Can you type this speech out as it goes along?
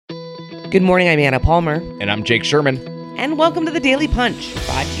Good morning, I'm Anna Palmer. And I'm Jake Sherman. And welcome to the Daily Punch,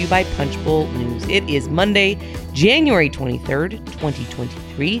 brought to you by Punchbowl News. It is Monday, January 23rd,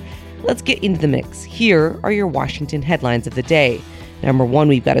 2023. Let's get into the mix. Here are your Washington headlines of the day. Number one,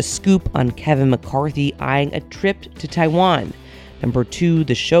 we've got a scoop on Kevin McCarthy eyeing a trip to Taiwan. Number two,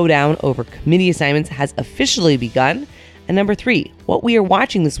 the showdown over committee assignments has officially begun. And number three, what we are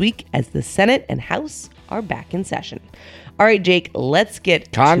watching this week as the Senate and House are back in session. All right, Jake, let's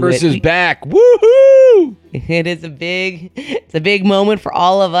get Congress to it. is back. Woohoo! It's a big moment for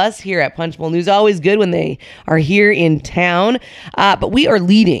all of us here at Punchbowl News. Always good when they are here in town. But we are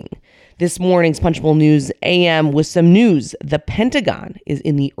leading this morning's Punchbowl News AM with some news. The Pentagon is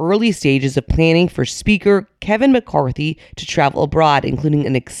in the early stages of planning for Speaker Kevin McCarthy to travel abroad, including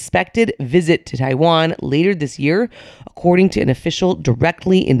an expected visit to Taiwan later this year, according to an official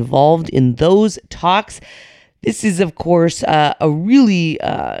directly involved in those talks. This is, of course, a really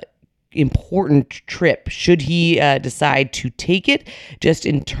important trip, should he decide to take it, just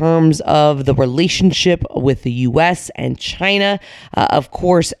in terms of the relationship with the U.S. and China. Of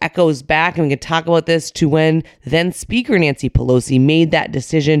course, echoes back, and we can talk about this, to when then Speaker Nancy Pelosi made that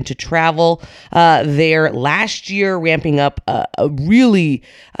decision to travel there last year, ramping up a really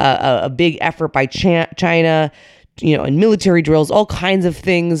big effort by China, in military drills, all kinds of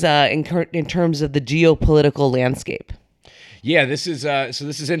things in terms of the geopolitical landscape. Yeah, this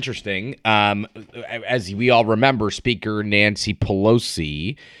is interesting. As we all remember, Speaker Nancy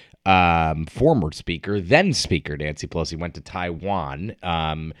Pelosi, former Speaker, then Speaker Nancy Pelosi, went to Taiwan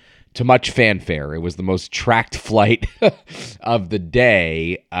to much fanfare. It was the most tracked flight of the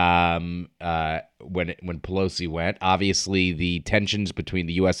day when Pelosi went. Obviously, the tensions between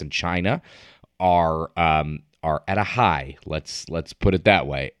the U.S. and China are at a high. Let's put it that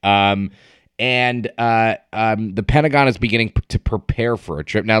way. And the Pentagon is beginning to prepare for a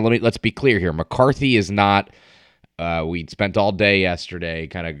trip. Now, let's be clear here. McCarthy is not. We spent all day yesterday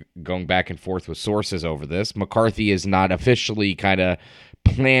kind of going back and forth with sources over this. McCarthy is not officially kind of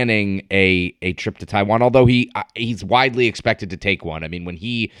planning a trip to Taiwan, although he's widely expected to take one. I mean,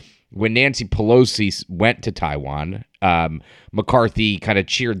 when Nancy Pelosi went to Taiwan, McCarthy kind of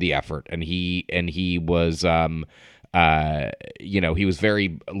cheered the effort, and he was. He was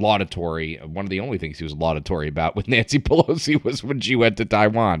very laudatory. One of the only things he was laudatory about with Nancy Pelosi was when she went to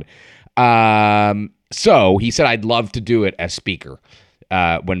Taiwan. So he said, I'd love to do it as speaker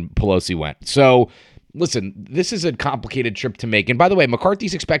when Pelosi went. So listen, this is a complicated trip to make. And by the way,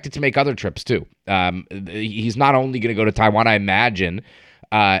 McCarthy's expected to make other trips too. He's not only going to go to Taiwan, I imagine.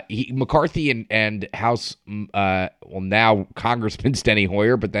 McCarthy and House, now Congressman Steny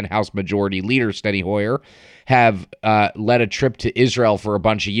Hoyer, but then House Majority Leader Steny Hoyer, have led a trip to Israel for a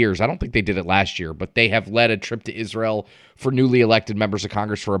bunch of years. I don't think they did it last year, but they have led a trip to Israel for newly elected members of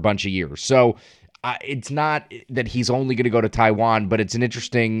Congress for a bunch of years. So it's not that he's only going to go to Taiwan, but it's an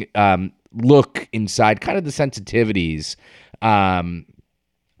interesting look inside kind of the sensitivities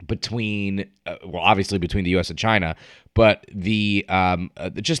between the U.S. and China, but the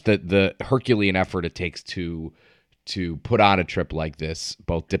Herculean effort it takes to put on a trip like this,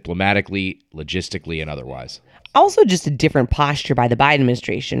 both diplomatically, logistically, and otherwise. Also, just a different posture by the Biden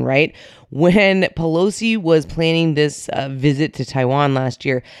administration, right? When Pelosi was planning this visit to Taiwan last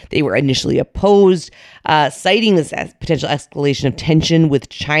year, they were initially opposed, citing this as potential escalation of tension with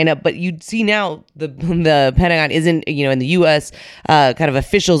China. But you'd see now the Pentagon isn't, in the U.S., kind of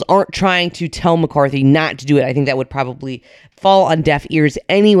officials aren't trying to tell McCarthy not to do it. I think that would probably fall on deaf ears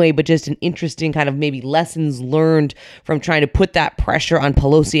anyway, but just an interesting kind of maybe lessons learned from trying to put that pressure on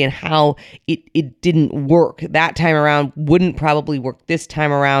Pelosi and how it didn't work that time around, wouldn't probably work this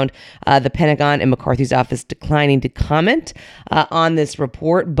time around. The Pentagon and McCarthy's office declining to comment on this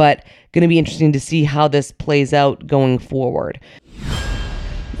report, but going to be interesting to see how this plays out going forward.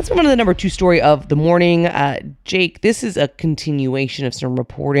 Let's move on to the number two story of the morning. Jake, this is a continuation of some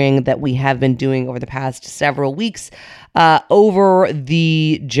reporting that we have been doing over the past several weeks over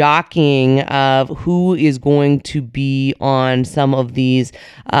the jockeying of who is going to be on some of these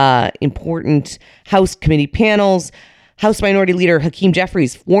important House committee panels. House Minority Leader Hakeem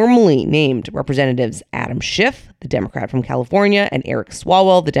Jeffries formally named Representatives Adam Schiff, the Democrat from California, and Eric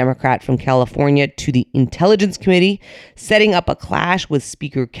Swalwell, the Democrat from California, to the Intelligence Committee, setting up a clash with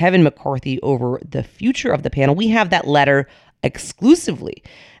Speaker Kevin McCarthy over the future of the panel. We have that letter exclusively.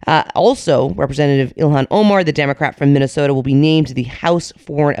 Also, Representative Ilhan Omar, the Democrat from Minnesota, will be named to the House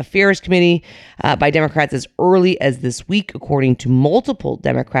Foreign Affairs Committee by Democrats as early as this week, according to multiple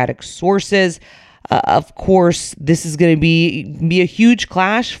Democratic sources. Of course, this is going to be a huge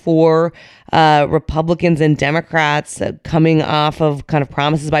clash for Republicans and Democrats coming off of kind of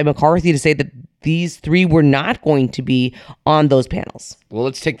promises by McCarthy to say that these three were not going to be on those panels. Well,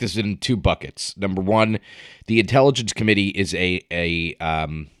 let's take this in two buckets. Number one, the Intelligence Committee is a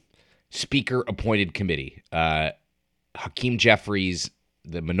speaker-appointed committee. Hakeem Jeffries,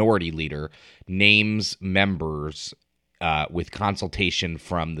 the minority leader, names members with consultation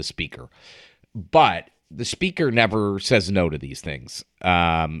from the speaker. But the speaker never says no to these things.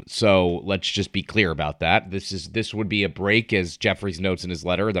 So let's just be clear about that. This would be a break, as Jeffries notes in his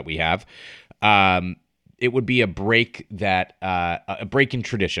letter that we have. It would be a break in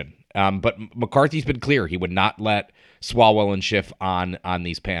tradition. But McCarthy's been clear he would not let Swalwell and Schiff on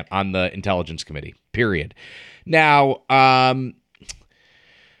the Intelligence Committee. Period. Now,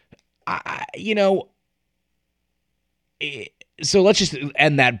 so let's just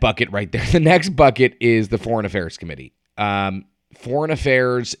end that bucket right there. The next bucket is the Foreign Affairs Committee. Foreign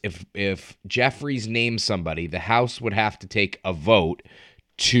Affairs, if Jeffries names somebody, the House would have to take a vote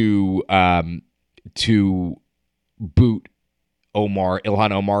to boot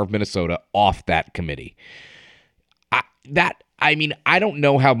Ilhan Omar of Minnesota off that committee. I don't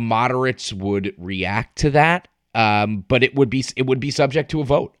know how moderates would react to that, but it would be subject to a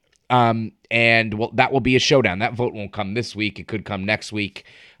vote. That will be a showdown. That vote won't come this week. It could come next week.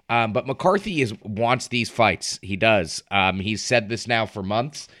 But McCarthy wants these fights. He does. He's said this now for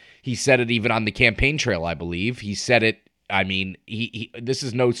months. He said it even on the campaign trail, I believe. He said it. I mean, this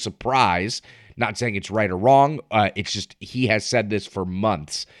is no surprise. Not saying it's right or wrong. It's just he has said this for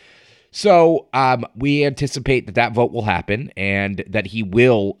months. So we anticipate that vote will happen and that he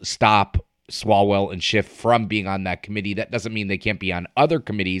will stop Swalwell and Schiff from being on that committee. That doesn't mean they can't be on other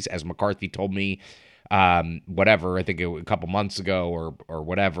committees, as McCarthy told me, I think a couple months ago or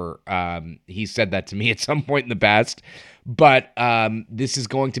whatever. He said that to me at some point in the past. But this is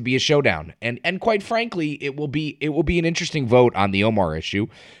going to be a showdown, and quite frankly, it will be an interesting vote on the Omar issue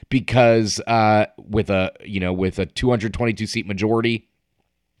because with a 222 seat majority,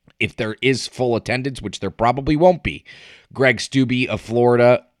 if there is full attendance, which there probably won't be, Greg Steube of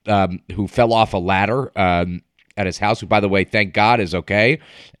Florida, who fell off a ladder at his house, who, by the way, thank God is okay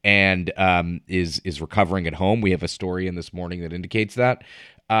and is recovering at home. We have a story in this morning that indicates that.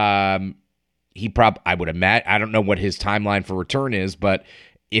 I would imagine, I don't know what his timeline for return is, but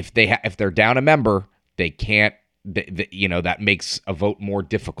if they're down a member, they can't. That makes a vote more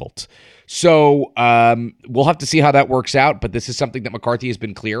difficult. So we'll have to see how that works out. But this is something that McCarthy has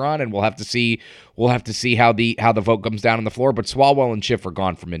been clear on, and we'll have to see how the vote comes down on the floor. But Swalwell and Schiff are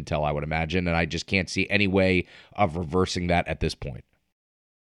gone from Intel, I would imagine, and I just can't see any way of reversing that at this point.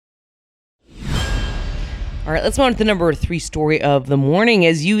 All right, let's move on to the number 3 story of the morning.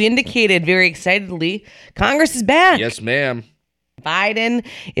 As you indicated very excitedly, Congress is back. Yes, ma'am. Biden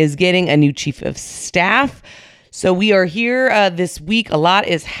is getting a new chief of staff. So we are here this week. A lot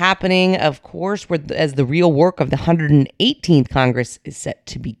is happening, of course, as the real work of the 118th Congress is set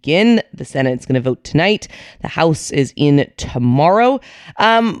to begin. The Senate is going to vote tonight. The House is in tomorrow.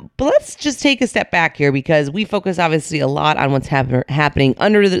 But let's just take a step back here because we focus obviously a lot on what's happening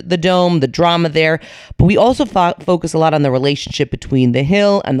under the dome, the drama there. But we also focus a lot on the relationship between the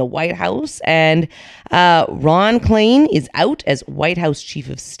Hill and the White House. And Ron Klain is out as White House Chief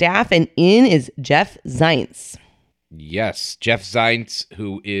of Staff, and in is Jeff Zients. Yes, Jeff Zients,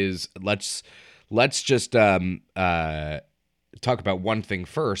 who is let's just talk about one thing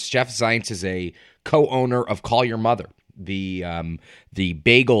first. Jeff Zients is a co-owner of Call Your Mother, the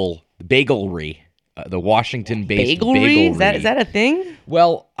bagelry. The Washington-based bagelry. Is that a thing?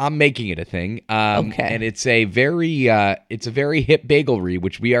 Well, I'm making it a thing. Okay. And it's a very hip bagelry,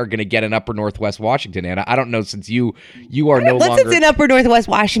 which we are going to get in Upper Northwest Washington. And I don't know, since you are no longer. Once it's in Upper Northwest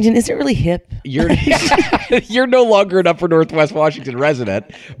Washington, is it really hip? You're no longer an Upper Northwest Washington resident,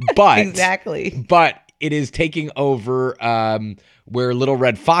 but exactly. But it is taking over where Little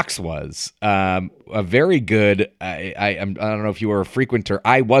Red Fox was. A very good. I don't know if you were a frequenter.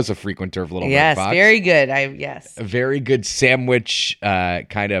 I was a frequenter of Little Red Fox. Yes, very good. A very good sandwich,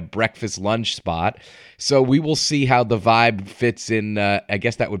 kind of breakfast lunch spot. So we will see how the vibe fits in. I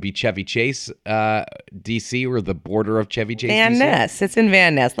guess that would be Chevy Chase, DC, or the border of Chevy Chase. Van DC. Ness. It's in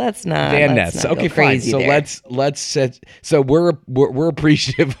Van Ness. Let's not. Van Ness. Okay, fine. So there. let's set. So we're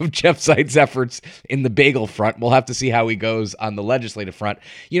appreciative of Jeff Zients' efforts in the bagel front. We'll have to see how he goes on the legislative front.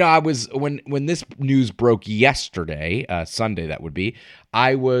 I was when this news broke yesterday, Sunday that would be.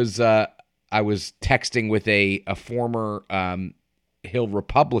 I was texting with a former Hill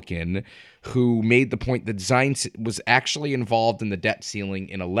Republican who made the point that Zients was actually involved in the debt ceiling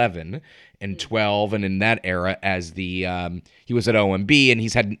in 11 and 12 and in that era as the he was at OMB, and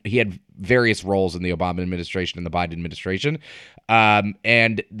he had various roles in the Obama administration and the Biden administration.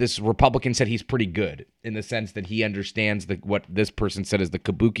 And this Republican said he's pretty good in the sense that he understands what this person said is the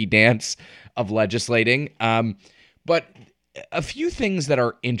kabuki dance of legislating. But a few things that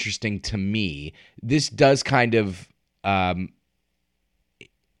are interesting to me, this does kind of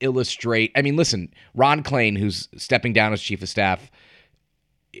illustrate. I mean, listen, Ron Klain, who's stepping down as chief of staff,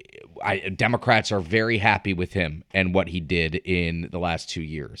 Democrats are very happy with him and what he did in the last 2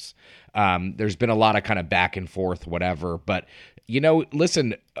 years. There's been a lot of kind of back and forth, whatever. But,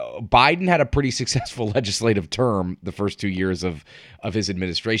 listen, Biden had a pretty successful legislative term the first 2 years of his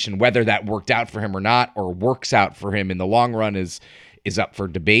administration. Whether that worked out for him or not, or works out for him in the long run is up for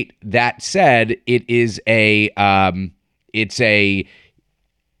debate. That said, it is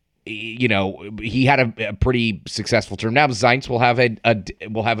he had a pretty successful term. Now Zients will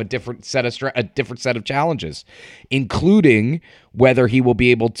have a different set of challenges, including whether he will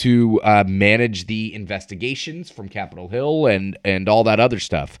be able to manage the investigations from Capitol Hill and all that other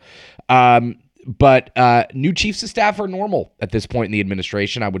stuff. But new chiefs of staff are normal at this point in the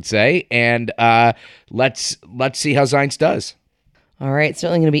administration, I would say, and let's see how Zients does. All right,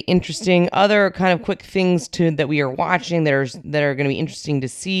 certainly going to be interesting. Other kind of quick things that we are watching that are going to be interesting to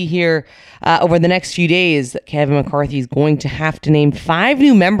see here over the next few days. Kevin McCarthy is going to have to name 5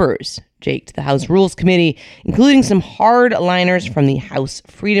 new members, Jake, to the House Rules Committee, including some hardliners from the House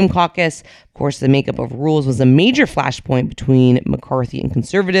Freedom Caucus. Of course, the makeup of Rules was a major flashpoint between McCarthy and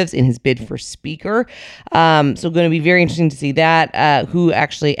conservatives in his bid for Speaker. So going to be very interesting to see that, who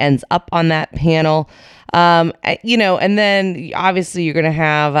actually ends up on that panel. And then obviously you're going to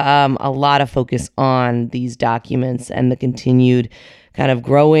have a lot of focus on these documents and the continued kind of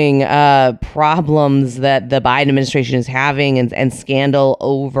growing problems that the Biden administration is having and scandal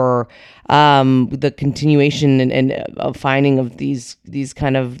over the continuation and of finding of these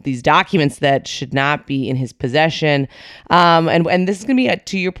documents that should not be in his possession. And this is going to be,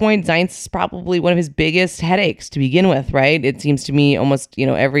 to your point, Zients is probably one of his biggest headaches to begin with, right? It seems to me almost,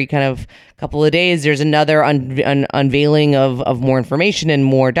 every kind of couple of days, there's another unveiling of more information and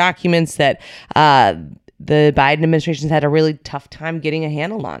more documents that the Biden administration's had a really tough time getting a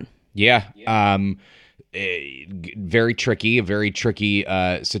handle on. Yeah. A very tricky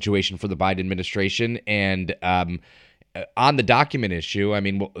situation for the Biden administration. And on the document issue, I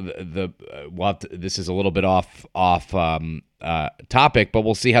mean, this is a little bit off topic, but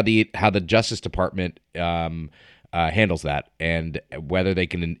we'll see how the Justice Department handles that, and whether they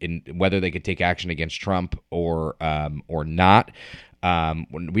could take action against Trump or not.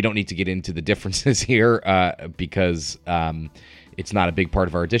 We don't need to get into the differences here because it's not a big part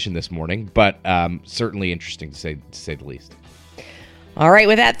of our edition this morning, but certainly interesting to say the least. All right,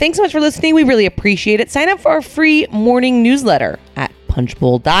 with that, thanks so much for listening. We really appreciate it. Sign up for our free morning newsletter at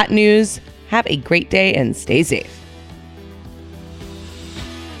punchbowl.news. Have a great day and stay safe.